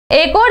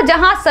एक और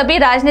जहां सभी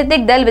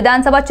राजनीतिक दल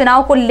विधानसभा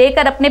चुनाव को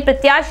लेकर अपने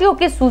प्रत्याशियों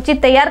की सूची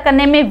तैयार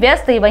करने में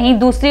व्यस्त है, वहीं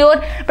दूसरी ओर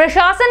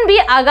प्रशासन भी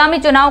आगामी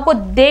चुनाव को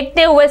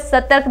देखते हुए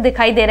सतर्क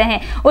दिखाई दे रहे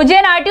हैं।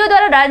 उज्जैन आरटीओ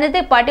द्वारा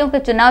राजनीतिक पार्टियों के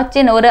चुनाव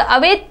चिन्ह और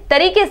अवैध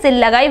तरीके से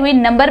लगाई हुई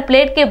नंबर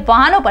प्लेट के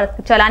वाहनों पर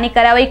चालानी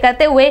कार्रवाई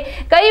करते हुए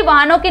कई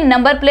वाहनों की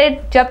नंबर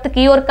प्लेट जब्त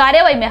की और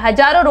कार्रवाई में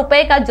हजारों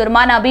रुपए का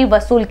जुर्माना भी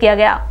वसूल किया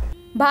गया।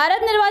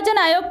 भारत निर्वाचन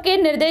आयोग के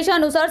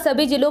निर्देशानुसार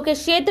सभी जिलों के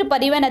क्षेत्र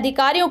परिवहन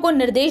अधिकारियों को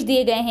निर्देश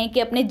दिए गए हैं कि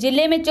अपने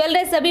जिले में चल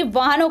रहे सभी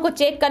वाहनों को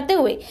चेक करते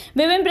हुए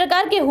विभिन्न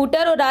प्रकार के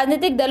हूटर और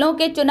राजनीतिक दलों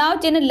के चुनाव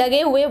चिन्ह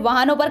लगे हुए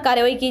वाहनों पर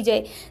कार्रवाई की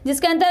जाए,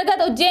 जिसके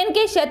अंतर्गत उज्जैन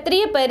के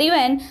क्षेत्रीय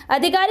परिवहन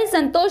अधिकारी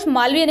संतोष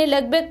मालवीय ने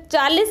लगभग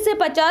 40 से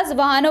 50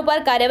 वाहनों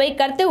पर कार्रवाई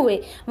करते हुए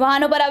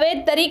वाहनों पर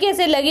अवैध तरीके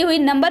से लगी हुई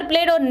नंबर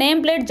प्लेट और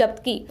नेम प्लेट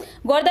जब्त की।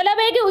 गौरतलब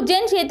है कि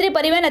उज्जैन क्षेत्रीय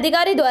परिवहन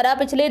अधिकारी द्वारा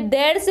पिछले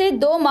 1.5 से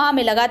 2 माह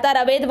में लगातार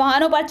अवैध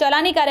वाहनों पर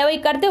कार्रवाई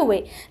करते हुए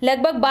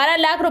लगभग 12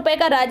 लाख रुपए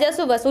का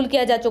राजस्व वसूल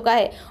किया जा चुका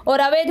है और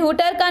अवैध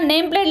हूटर का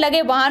नेम प्लेट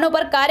लगे वाहनों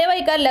पर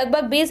कार्रवाई कर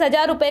लगभग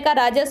 20,000 रुपए का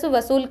राजस्व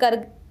वसूल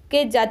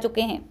करके जा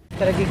चुके हैं। इस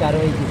तरह की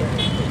कार्रवाई की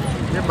जाए।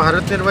 ये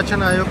भारत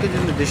निर्वाचन आयोग के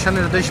जो दिशा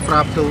निर्देश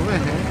प्राप्त हुए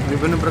हैं,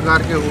 विभिन्न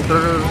प्रकार के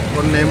हूटर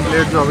और नेम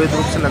प्लेट जो अवैध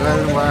रूप से लगाए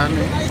हुए वाहन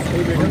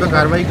हैं उन पर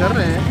कार्रवाई कर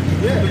रहे हैं।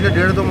 पिछले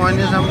 1.5-2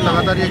 महीने से हम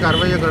लगातार ये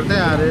कार्रवाई करते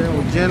आ रहे हैं।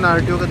 उज्जैन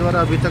आरटीओ के द्वारा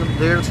अभी तक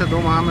 1.5 से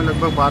 2 माह में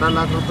लगभग 12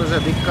 लाख रुपये से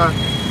अधिक का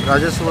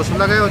राजस्व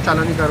वसूला गया और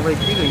चालानी कार्रवाई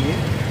की गई है।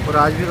 और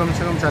आज भी कम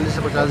से कम 40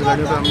 से 50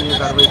 गाड़ियों पर हमने ये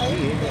कार्रवाई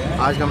की है।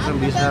 आज कम से कम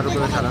 20,000 रुपये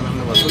का चालान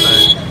हमने वसूला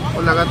है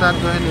और लगातार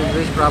जो है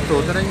निर्देश प्राप्त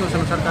होते रहेंगे, उस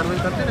अनुसार कार्रवाई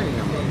करते रहेंगे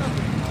हम।